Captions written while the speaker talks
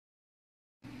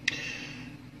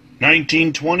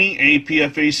1920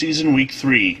 APFA season week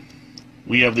 3.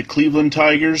 We have the Cleveland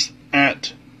Tigers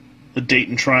at the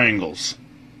Dayton Triangles.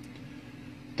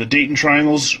 The Dayton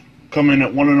Triangles come in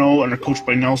at 1-0 and are coached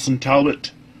by Nelson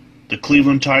Talbot. The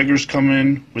Cleveland Tigers come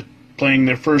in with playing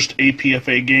their first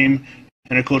APFA game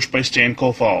and are coached by Stan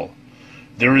Kofal.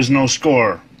 There is no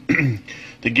score.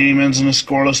 The game ends in a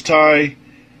scoreless tie,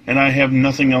 and I have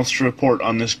nothing else to report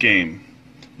on this game.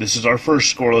 This is our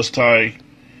first scoreless tie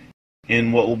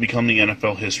in what will become the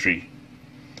NFL history.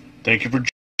 Thank you for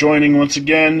joining once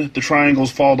again. The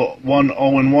Triangles fall to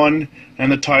 1-0-1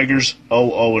 and the Tigers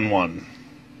 0-0-1.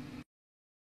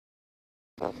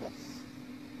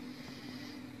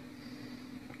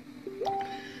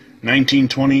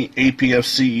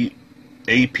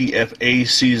 APFA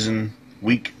season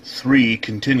week 3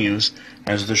 continues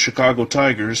as the Chicago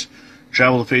Tigers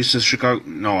travel to face the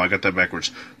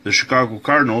The Chicago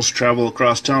Cardinals travel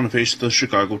across town to face the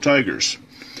Chicago Tigers.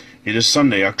 It is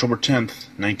Sunday, October 10th,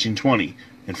 1920.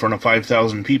 In front of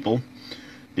 5,000 people,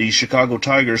 the Chicago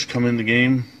Tigers come in the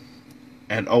game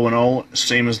at 0-0,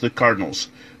 same as the Cardinals,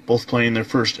 both playing their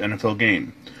first NFL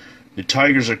game. The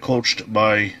Tigers are coached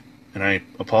by, and I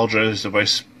apologize if I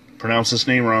pronounce this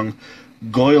name wrong,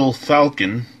 Goyle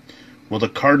Falcon, while the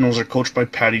Cardinals are coached by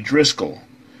Patty Driscoll.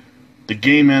 The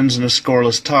game ends in a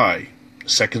scoreless tie,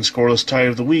 second scoreless tie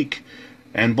of the week,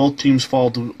 and both teams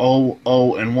fall to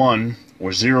 0-0-1 or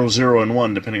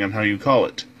 0-0-1 depending on how you call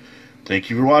it. Thank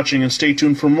you for watching and stay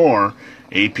tuned for more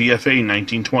APFA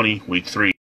 1920 Week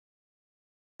 3.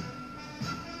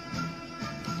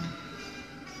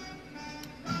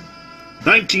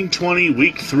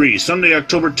 Week 3, Sunday,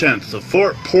 October 10th, the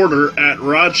Fort Porter at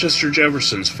Rochester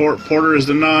Jeffersons. Fort Porter is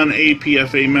the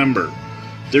non-APFA member.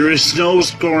 There is no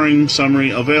scoring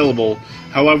summary available.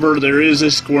 However, there is a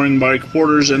scoring by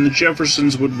quarters, and the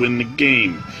Jeffersons would win the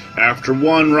game. After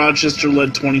 1, Rochester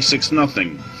led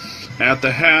 26-0. At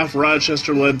the half,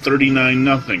 Rochester led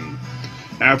 39-0.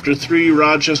 After 3,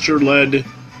 Rochester led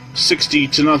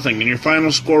 60-0, and your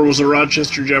final score was the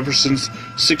Rochester Jeffersons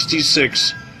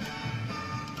 66,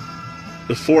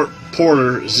 the Fort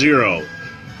Porter 0.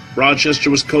 Rochester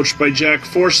was coached by Jack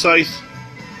Forsyth,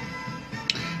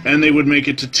 and they would make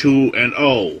it to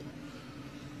 2-0.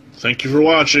 Thank you for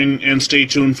watching, and stay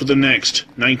tuned for the next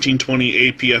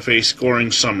 1920 APFA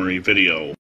scoring summary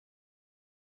video.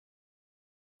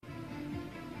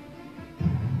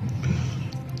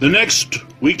 The next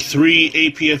Week 3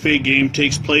 APFA game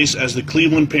takes place as the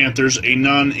Cleveland Panthers, a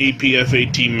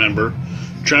non-APFA team member,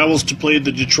 travels to play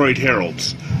the Detroit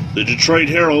Heralds. The Detroit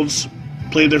Heralds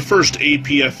play their first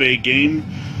APFA game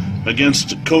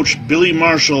against Coach Billy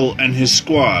Marshall and his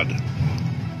squad.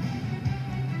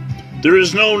 There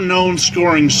is no known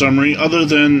scoring summary other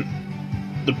than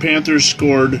the Panthers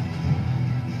scored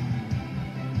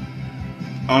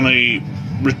on a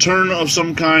return of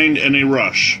some kind and a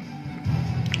rush.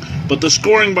 But the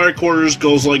scoring by quarters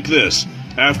goes like this.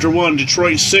 After 1,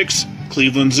 Detroit 6,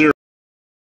 Cleveland 0.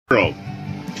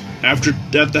 At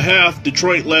the half,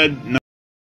 Detroit led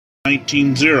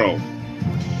 19-0.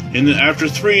 After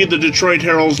 3, the Detroit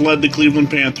Heralds led the Cleveland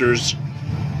Panthers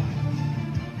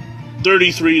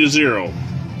 33-0.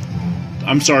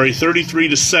 I'm sorry,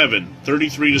 33-7.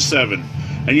 33-7.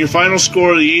 And your final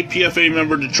score, the APFA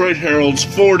member Detroit Heralds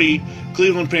 40,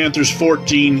 Cleveland Panthers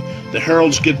 14. The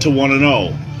Heralds get to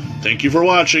 1-0. Thank you for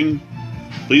watching.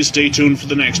 Please stay tuned for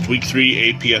the next Week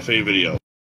 3 APFA video.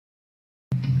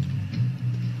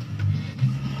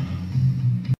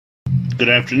 Good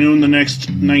afternoon. The next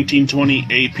 1920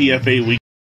 APFA Week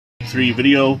 3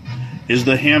 video is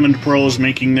the Hammond Pros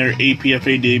making their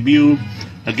APFA debut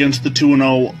against the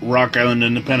 2-0 Rock Island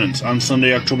Independents on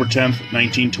Sunday, October 10th,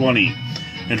 1920,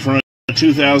 in front of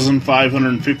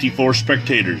 2,554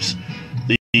 spectators.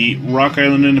 The Rock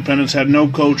Island Independents had no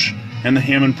coach, and the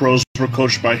Hammond Pros were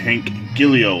coached by Hank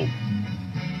Gillio.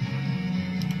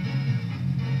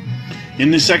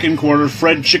 In the second quarter,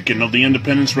 Fred Chicken of the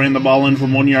Independents ran the ball in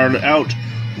from 1 yard out.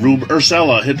 Rube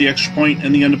Ursella hit the extra point,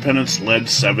 and the Independents led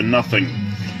 7-0.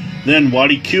 Then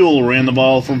Waddy Kuehl ran the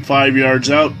ball from 5 yards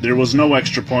out. There was no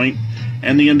extra point,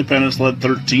 and the Independents led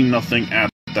 13-0 at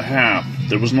the half.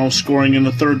 There was no scoring in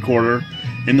the third quarter.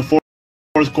 In the fourth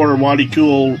quarter, Waddy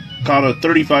Kuehl caught a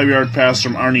 35-yard pass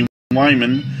from Arnie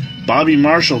Wyman. Bobby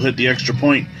Marshall hit the extra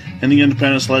point, and the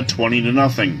Independents led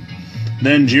 20-0.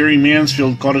 Then Jerry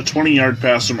Mansfield caught a 20-yard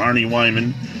pass from Arnie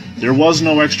Wyman. There was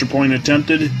no extra point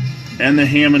attempted, and the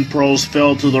Hammond Pros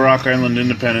fell to the Rock Island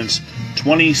Independents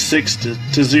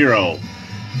 26-0.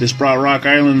 This brought Rock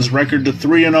Island's record to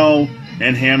 3-0,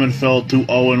 and Hammond fell to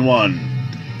 0-1.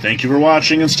 Thank you for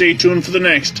watching, and stay tuned for the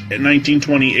next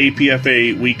 1920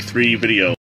 APFA Week 3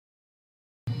 video.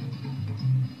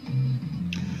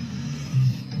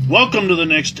 Welcome to the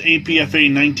next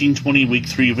APFA 1920 Week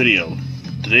 3 video.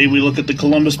 Today we look at the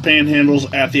Columbus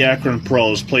Panhandles at the Akron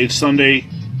Pros, played Sunday,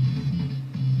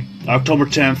 October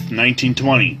 10th,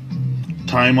 1920.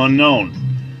 Time unknown.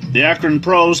 The Akron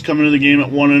Pros come into the game at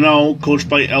 1-0, coached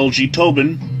by L.G.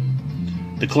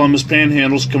 Tobin. The Columbus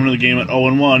Panhandles come into the game at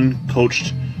 0-1,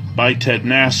 coached by Ted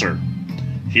Nasser.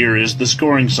 Here is the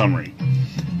scoring summary.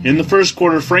 In the first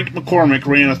quarter, Frank McCormick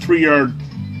ran a 3-yard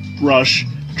rush.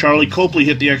 Charlie Copley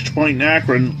hit the extra point and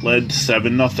Akron led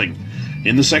 7-0.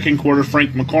 In the second quarter,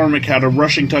 Frank McCormick had a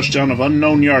rushing touchdown of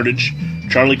unknown yardage.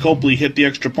 Charlie Copley hit the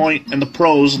extra point and the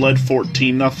Pros led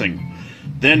 14-0.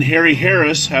 Then Harry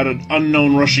Harris had an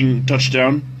unknown rushing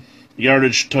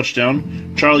yardage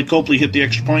touchdown. Charlie Copley hit the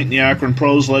extra point and the Akron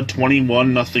Pros led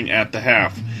 21-0 at the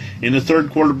half. In the third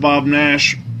quarter, Bob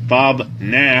Nash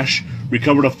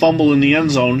recovered a fumble in the end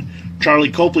zone.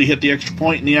 Charlie Copley hit the extra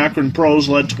point and the Akron Pros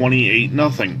led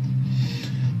 28-0.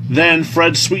 Then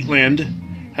Fred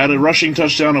Sweetland had a rushing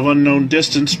touchdown of unknown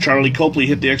distance. Charlie Copley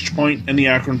hit the extra point and the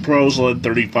Akron Pros led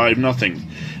 35-0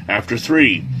 after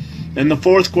 3. In the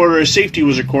fourth quarter, a safety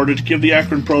was recorded to give the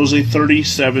Akron Pros a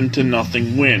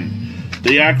 37-0 win.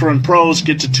 The Akron Pros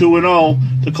get to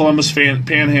 2-0. The Columbus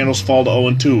Panhandles fall to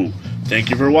 0-2.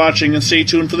 Thank you for watching and stay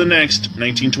tuned for the next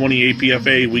 1920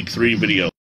 APFA Week 3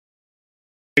 video.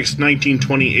 Next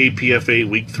 1920 APFA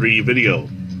Week 3 video.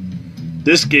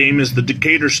 This game is the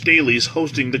Decatur Staleys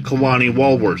hosting the Kewanee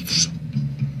Walworths,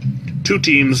 two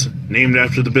teams named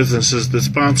after the businesses that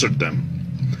sponsored them.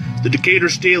 The Decatur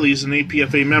Staleys, an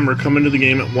APFA member, come into the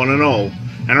game at 1-0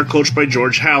 and are coached by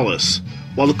George Hallis,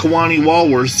 while the Kewanee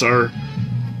Walworths are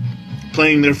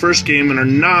playing their first game and are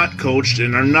not coached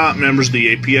and are not members of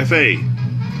the APFA.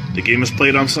 The game is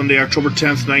played on Sunday, October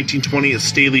 10th, 1920 at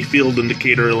Staley Field in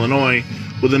Decatur, Illinois,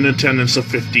 with an attendance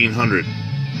of 1,500.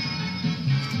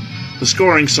 The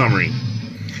scoring summary.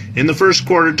 In the first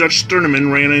quarter, Dutch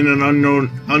Sterneman ran in an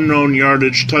unknown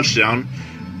yardage touchdown.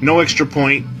 No extra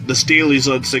point. The Staleys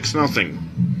led 6-0.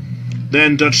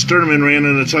 Then Dutch Sterneman ran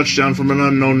in a touchdown from an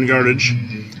unknown yardage.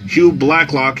 Hugh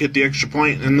Blacklock hit the extra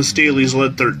point, and the Staleys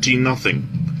led 13-0.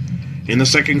 In the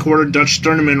second quarter, Dutch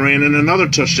Sterneman ran in another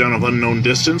touchdown of unknown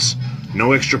distance.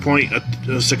 No extra point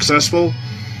successful.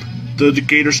 The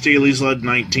Decatur Staleys led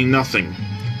 19-0.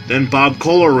 Then Bob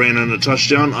Kohler ran in a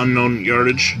touchdown, unknown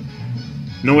yardage.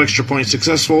 No extra point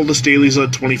successful. The Staleys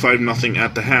led 25-0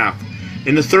 at the half.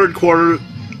 In the third quarter,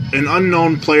 an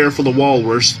unknown player for the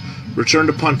Walworths returned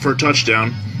a punt for a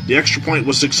touchdown. The extra point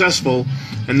was successful,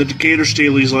 and the Decatur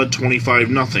Staleys led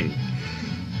 25-0.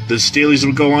 The Staleys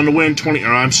would go on to win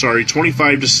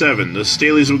 25-7. The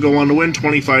Staleys would go on to win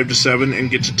 25-7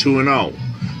 and get to 2-0.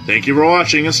 Thank you for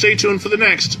watching, and stay tuned for the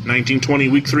next 1920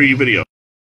 Week 3 video.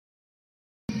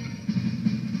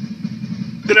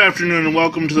 Good afternoon, and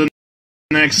welcome to the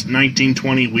next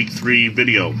 1920 Week 3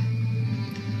 video.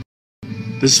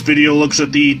 This video looks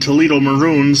at the Toledo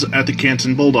Maroons at the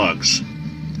Canton Bulldogs.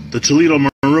 The Toledo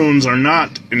Maroons are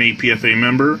not an APFA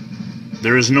member.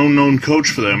 There is no known coach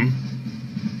for them,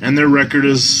 and their record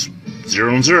is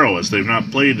 0-0, as they've not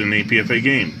played an APFA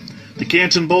game. The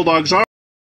Canton Bulldogs are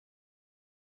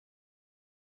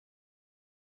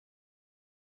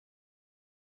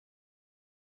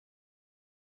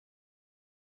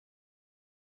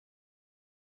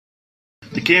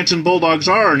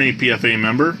an APFA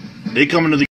member. They come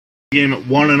into the game at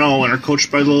 1-0 and are coached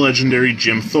by the legendary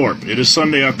Jim Thorpe. It is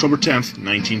Sunday, October 10th,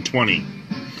 1920.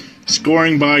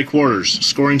 Scoring by quarters.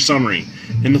 Scoring summary.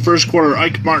 In the first quarter,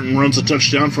 Ike Martin runs a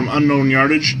touchdown from unknown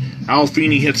yardage. Al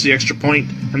Feeney hits the extra point,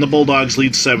 and the Bulldogs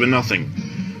lead 7-0.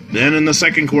 Then in the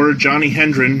second quarter, Johnny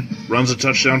Hendren runs a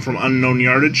touchdown from unknown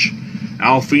yardage.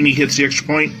 Al Feeney hits the extra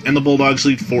point, and the Bulldogs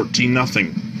lead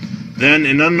 14-0. Then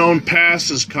an unknown pass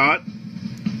is caught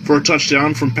for a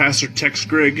touchdown from passer Tex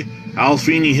Grigg. Al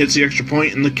Feeney hits the extra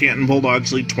point, and the Canton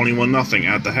Bulldogs lead 21-0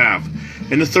 at the half.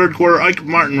 In the third quarter, Ike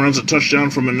Martin runs a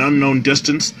touchdown from an unknown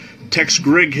distance. Tex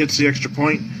Grigg hits the extra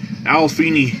point. Al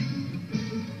Feeney...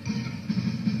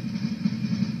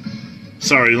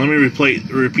 Sorry, let me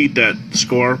repeat that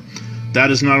score. That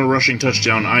is not a rushing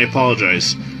touchdown. I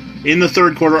apologize. In the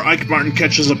third quarter, Ike Martin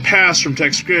catches a pass from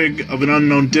Tex Grigg of an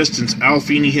unknown distance. Al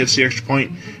Feeney hits the extra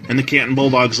point, and the Canton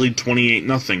Bulldogs lead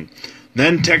 28-0.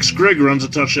 Then Tex Grigg runs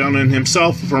a touchdown in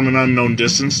himself from an unknown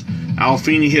distance. Al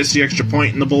Feeney hits the extra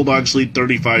point, and the Bulldogs lead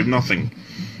 35-0.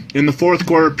 In the fourth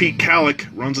quarter, Pete Kallick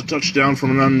runs a touchdown from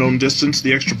an unknown distance.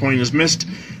 The extra point is missed.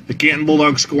 The Canton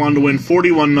Bulldogs go on to win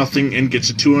 41-0 and get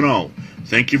to 2-0.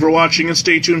 Thank you for watching, and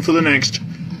stay tuned for the next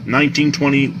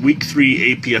 1920 Week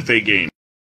 3 APFA game.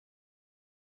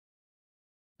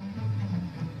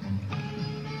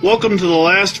 Welcome to the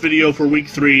last video for Week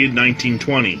 3 in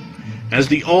 1920, as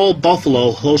the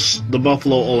All-Buffalo hosts the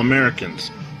Buffalo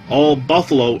All-Americans. The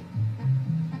Buffalo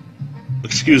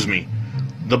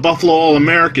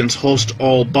All-Americans host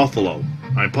All-Buffalo.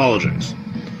 I apologize.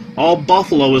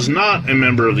 All-Buffalo is not a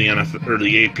member of the NFL or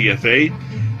the APFA,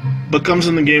 but comes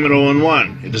in the game at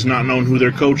 0-1. It is not known who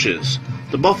their coach is.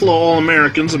 The Buffalo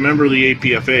All-Americans, a member of the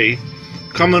APFA,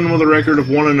 come in with a record of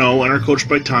 1-0 and are coached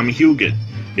by Tommy Huguet.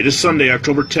 It is Sunday,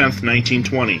 October 10th,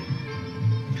 1920.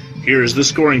 Here is the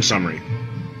scoring summary.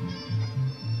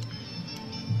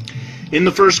 In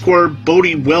the first quarter,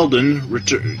 Bodie Weldon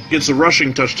gets a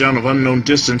rushing touchdown of unknown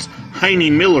distance.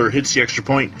 Heine Miller hits the extra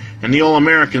point, and the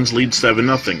All-Americans lead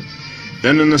 7-0.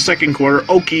 Then in the second quarter,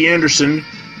 Okie Anderson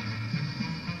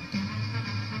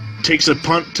takes a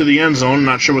punt to the end zone.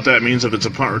 Not sure what that means, if it's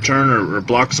a punt return or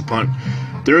blocks a punt.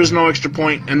 There is no extra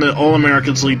point, and the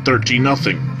All-Americans lead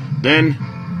 13-0. Then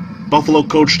Buffalo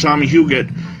coach Tommy Huguet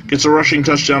gets a rushing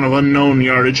touchdown of unknown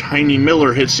yardage. Heine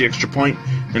Miller hits the extra point,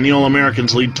 and the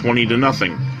All-Americans lead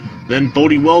 20-0. Then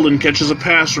Bodie Weldon catches a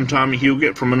pass from Tommy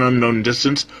Huguet from an unknown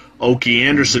distance. Okie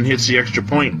Anderson hits the extra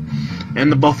point,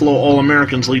 and the Buffalo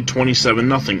All-Americans lead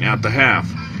 27-0 at the half.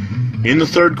 In the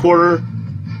third quarter,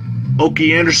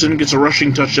 Okie Anderson gets a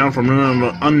rushing touchdown from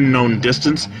an unknown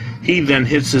distance. He then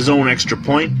hits his own extra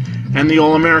point, and the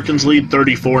All-Americans lead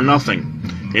 34-0.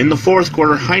 In the fourth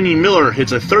quarter, Heine Miller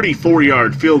hits a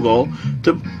 34-yard field goal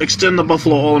to extend the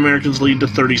Buffalo All-Americans lead to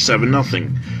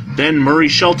 37-0. Then Murray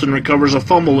Shelton recovers a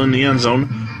fumble in the end zone.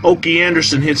 Okie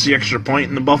Anderson hits the extra point,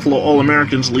 and the Buffalo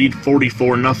All-Americans lead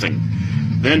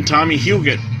 44-0. Then Tommy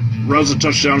Huguet runs a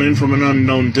touchdown in from an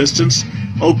unknown distance.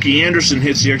 Okie Anderson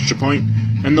hits the extra point,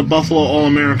 and the Buffalo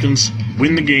All-Americans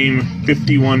win the game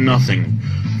 51-0.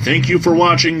 Thank you for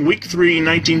watching Week 3,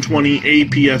 1920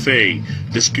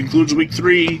 APFA. This concludes Week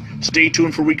 3. Stay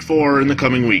tuned for Week 4 in the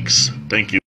coming weeks.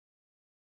 Thank you.